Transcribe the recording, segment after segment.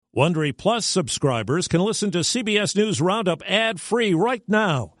Wondery Plus subscribers can listen to CBS News Roundup ad-free right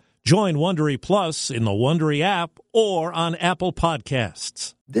now. Join Wondery Plus in the Wondery app or on Apple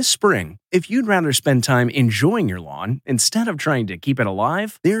Podcasts. This spring, if you'd rather spend time enjoying your lawn instead of trying to keep it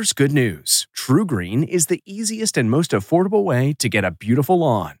alive, there's good news. True Green is the easiest and most affordable way to get a beautiful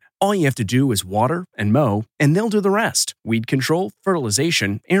lawn. All you have to do is water and mow, and they'll do the rest. Weed control,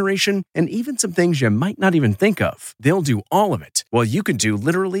 fertilization, aeration, and even some things you might not even think of. They'll do all of it, while you can do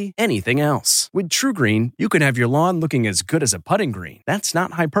literally anything else. With True Green, you can have your lawn looking as good as a putting green. That's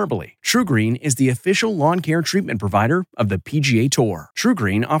not hyperbole. True Green is the official lawn care treatment provider of the PGA Tour. True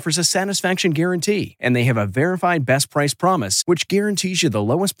Green offers a satisfaction guarantee, and they have a verified best price promise, which guarantees you the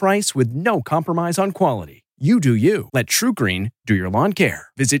lowest price with no compromise on quality. You do you. Let True Green do your lawn care.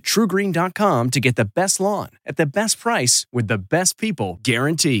 Visit TrueGreen.com to get the best lawn at the best price with the best people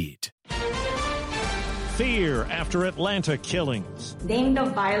guaranteed. Fear after Atlanta killings. Name the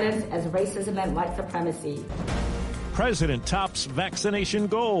violence as racism and white supremacy. President tops vaccination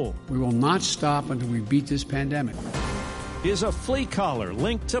goal. We will not stop until we beat this pandemic. Is a flea collar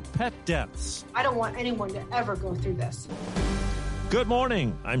linked to pet deaths? I don't want anyone to ever go through this. Good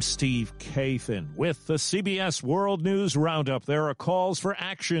morning. I'm Steve Kathan with the CBS World News Roundup. There are calls for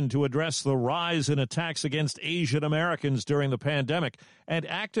action to address the rise in attacks against Asian Americans during the pandemic, and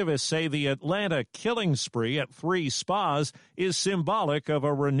activists say the Atlanta killing spree at 3 spas is symbolic of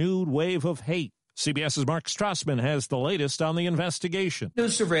a renewed wave of hate. CBS's Mark Strassman has the latest on the investigation. New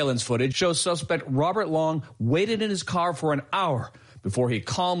surveillance footage shows suspect Robert Long waited in his car for an hour before he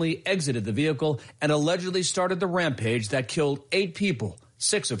calmly exited the vehicle and allegedly started the rampage that killed 8 people,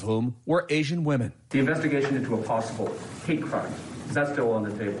 6 of whom were Asian women. The investigation into a possible hate crime, is that still on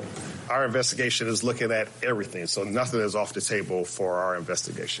the table? Our investigation is looking at everything, so nothing is off the table for our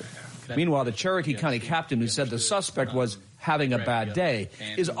investigation. Meanwhile, the Cherokee County captain who said the suspect was having a bad day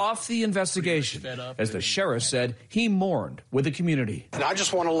is off the investigation. As the sheriff said, he mourned with the community. And I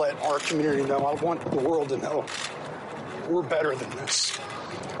just want to let our community know, I want the world to know, we're better than this.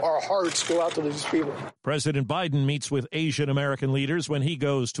 Our hearts go out to these people. President Biden meets with Asian American leaders when he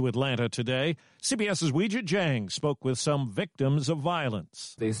goes to Atlanta today. CBS's Weijia Jiang spoke with some victims of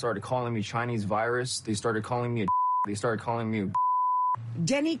violence. They started calling me Chinese virus. They started calling me They started calling me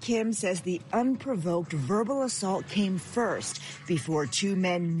Denny Kim says the unprovoked verbal assault came first before 2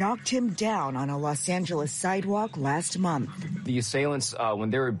 men knocked him down on a Los Angeles sidewalk last month. The assailants, when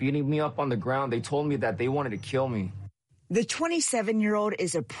they were beating me up on the ground, they told me that they wanted to kill me. The 27-year-old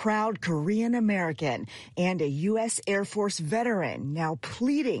is a proud Korean American and a U.S. Air Force veteran, now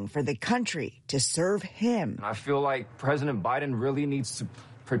pleading for the country to serve him. I feel like President Biden really needs to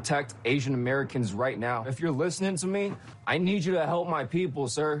protect Asian Americans right now. If you're listening to me, I need you to help my people,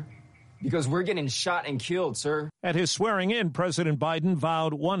 sir, because we're getting shot and killed, sir. At his swearing-in, President Biden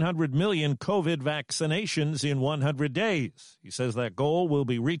vowed 100 million COVID vaccinations in 100 days. He says that goal will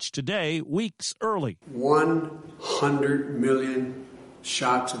be reached today, weeks early. 100 million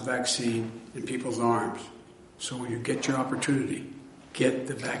shots of vaccine in people's arms. So when you get your opportunity, get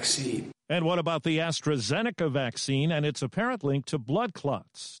the vaccine. And what about the AstraZeneca vaccine and its apparent link to blood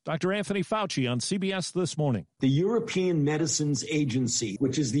clots? Dr. Anthony Fauci on CBS This Morning. The European Medicines Agency,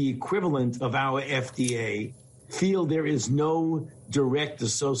 which is the equivalent of our FDA, feel there is no direct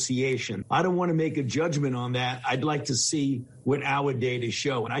association. I don't want to make a judgment on that. I'd like to see what our data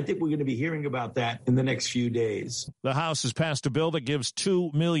show. And I think we're going to be hearing about that in the next few days. The House has passed a bill that gives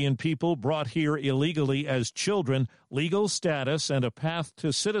 2 million people brought here illegally as children legal status and a path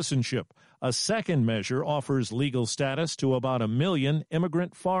to citizenship. A second measure offers legal status to about 1 million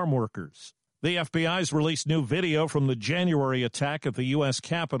immigrant farm workers. The FBI's released new video from the January attack at the U.S.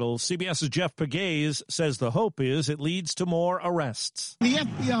 Capitol. CBS's Jeff Pegues says the hope is it leads to more arrests. The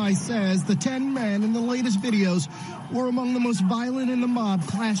FBI says the 10 men in the latest videos were among the most violent in the mob,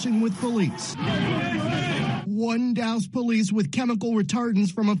 clashing with police. One doused police with chemical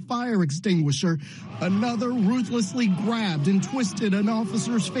retardants from a fire extinguisher. Another ruthlessly grabbed and twisted an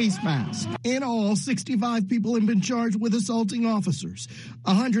officer's face mask. In all, 65 people have been charged with assaulting officers.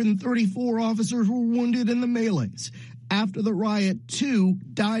 134 officers were wounded in the melees. After the riot, 2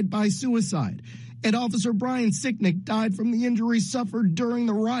 died by suicide. And Officer Brian Sicknick died from the injuries suffered during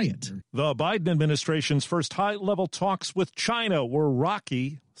the riot. The Biden administration's first high-level talks with China were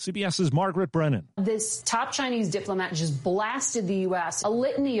rocky. CBS's Margaret Brennan. This top Chinese diplomat just blasted the U.S. a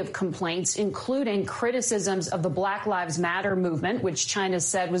litany of complaints, including criticisms of the Black Lives Matter movement, which China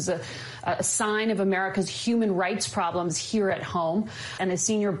said was a sign of America's human rights problems here at home. And a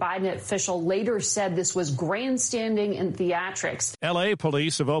senior Biden official later said this was grandstanding and theatrics. L.A.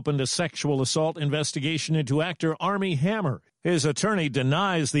 police have opened a sexual assault investigation into actor Armie Hammer. His attorney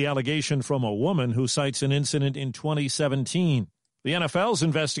denies the allegation from a woman who cites an incident in 2017. The NFL's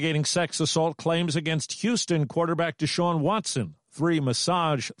investigating sex assault claims against Houston quarterback Deshaun Watson. 3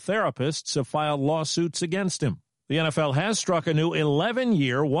 massage therapists have filed lawsuits against him. The NFL has struck a new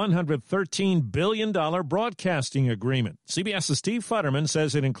 11-year, $113 billion broadcasting agreement. CBS's Steve Futterman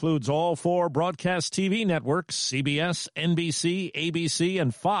says it includes all 4 broadcast TV networks, CBS, NBC, ABC,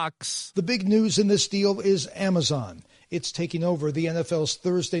 and Fox. The big news in this deal is Amazon. It's taking over the NFL's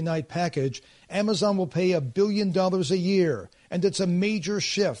Thursday night package. Amazon will pay $1 billion a year, and it's a major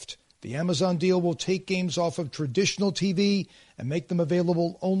shift. The Amazon deal will take games off of traditional TV and make them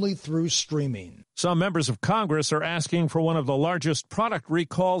available only through streaming. Some members of Congress are asking for one of the largest product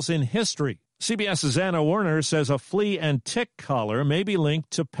recalls in history. CBS's Anna Werner says a flea and tick collar may be linked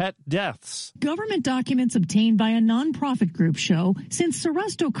to pet deaths. Government documents obtained by a nonprofit group show since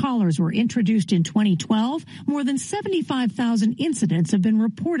Seresto collars were introduced in 2012, more than 75,000 incidents have been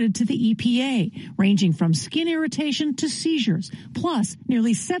reported to the EPA, ranging from skin irritation to seizures, plus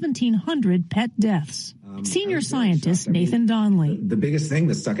nearly 1,700 pet deaths. Senior scientist Nathan Donnelly. The biggest thing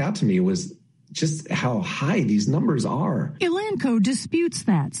that stuck out to me was just how high these numbers are. Elanco disputes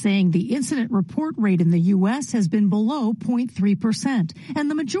that, saying the incident report rate in the U.S. has been below 0.3%, and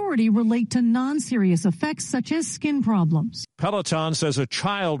the majority relate to non-serious effects such as skin problems. Peloton says a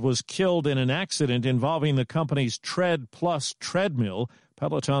child was killed in an accident involving the company's Tread Plus treadmill.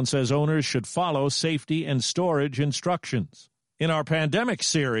 Peloton says owners should follow safety and storage instructions. In our pandemic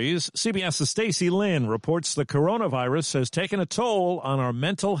series, CBS's Stacey Lynn reports the coronavirus has taken a toll on our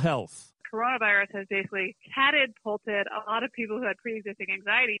mental health. Coronavirus has basically catapulted a lot of people who had pre-existing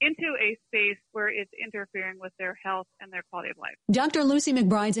anxiety into a space where it's interfering with their health and their quality of life. Dr. Lucy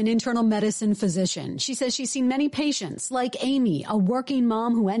McBride's an internal medicine physician. She says she's seen many patients, like Amy, a working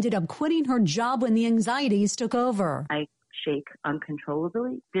mom who ended up quitting her job when the anxieties took over. I shake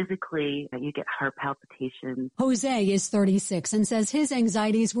uncontrollably. Physically, you get heart palpitations. Jose is 36 and says his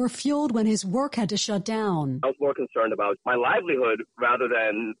anxieties were fueled when his work had to shut down. I was more concerned about my livelihood rather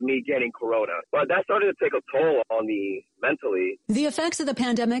than me getting corona. But that started to take a toll on me mentally. The effects of the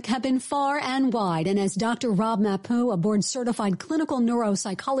pandemic have been far and wide, and as Dr. Rob Mapu, a board-certified clinical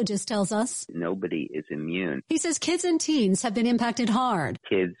neuropsychologist, tells us, nobody is immune. He says kids and teens have been impacted hard.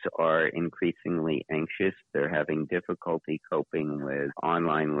 Kids are increasingly anxious. They're having difficulty coping with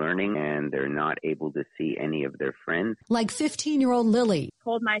online learning, and they're not able to see any of their friends. Like 15-year-old Lily. I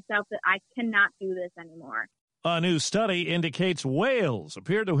told myself that I cannot do this anymore. A new study indicates whales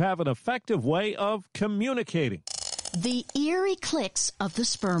appear to have an effective way of communicating. The eerie clicks of the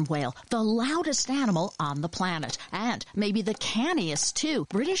sperm whale, the loudest animal on the planet, and maybe the canniest, too.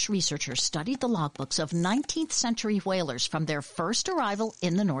 British researchers studied the logbooks of 19th century whalers from their first arrival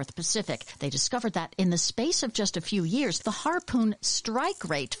in the North Pacific. They discovered that in the space of just a few years, the harpoon strike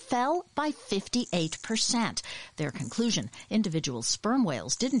rate fell by 58%. Their conclusion, individual sperm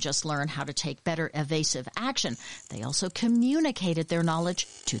whales didn't just learn how to take better evasive action, they also communicated their knowledge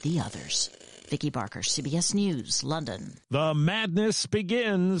to the others. Vicki Barker, CBS News, London. The madness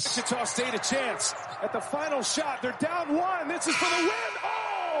begins. Wichita State a chance at the final shot. They're down 1. This is for the win.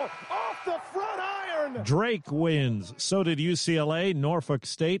 Oh, off the front iron. Drake wins. So did UCLA, Norfolk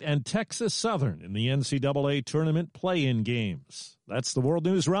State, and Texas Southern in the NCAA tournament play-in games. That's the World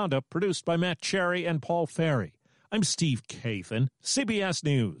News Roundup, produced by Matt Cherry and Paul Ferry. I'm Steve Kathan, CBS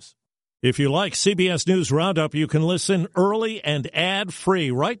News. If you like CBS News Roundup, you can listen early and ad-free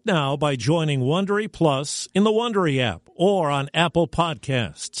right now by joining Wondery Plus in the Wondery app or on Apple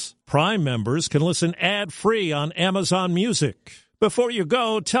Podcasts. Prime members can listen ad-free on Amazon Music. Before you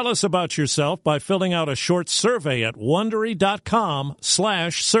go, tell us about yourself by filling out a short survey at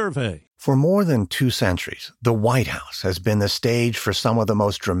Wondery.com/survey. For more than 2 centuries, the White House has been the stage for some of the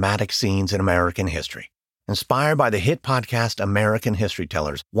most dramatic scenes in American history. Inspired by the hit podcast American History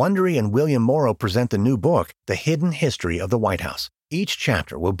Tellers, Wondery and William Morrow present the new book, The Hidden History of the White House. Each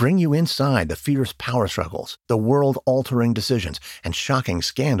chapter will bring you inside the fierce power struggles, the world-altering decisions, and shocking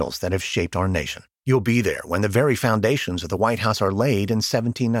scandals that have shaped our nation. You'll be there when the very foundations of the White House are laid in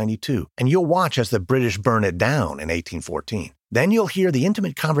 1792, and you'll watch as the British burn it down in 1814. Then you'll hear the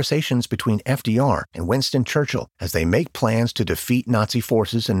intimate conversations between FDR and Winston Churchill as they make plans to defeat Nazi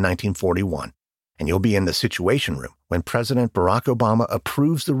forces in 1941. And you'll be in the Situation Room when President Barack Obama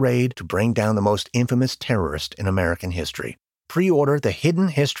approves the raid to bring down the most infamous terrorist in American history. Pre-order The Hidden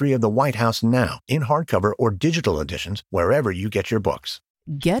History of the White House now in hardcover or digital editions wherever you get your books.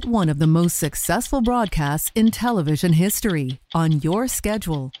 Get one of the most successful broadcasts in television history on your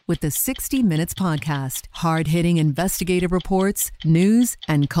schedule with the 60 Minutes Podcast. Hard-hitting investigative reports, news,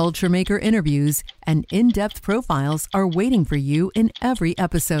 and culture maker interviews, and in-depth profiles are waiting for you in every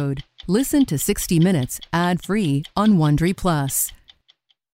episode. Listen to 60 Minutes ad-free on Wondery Plus.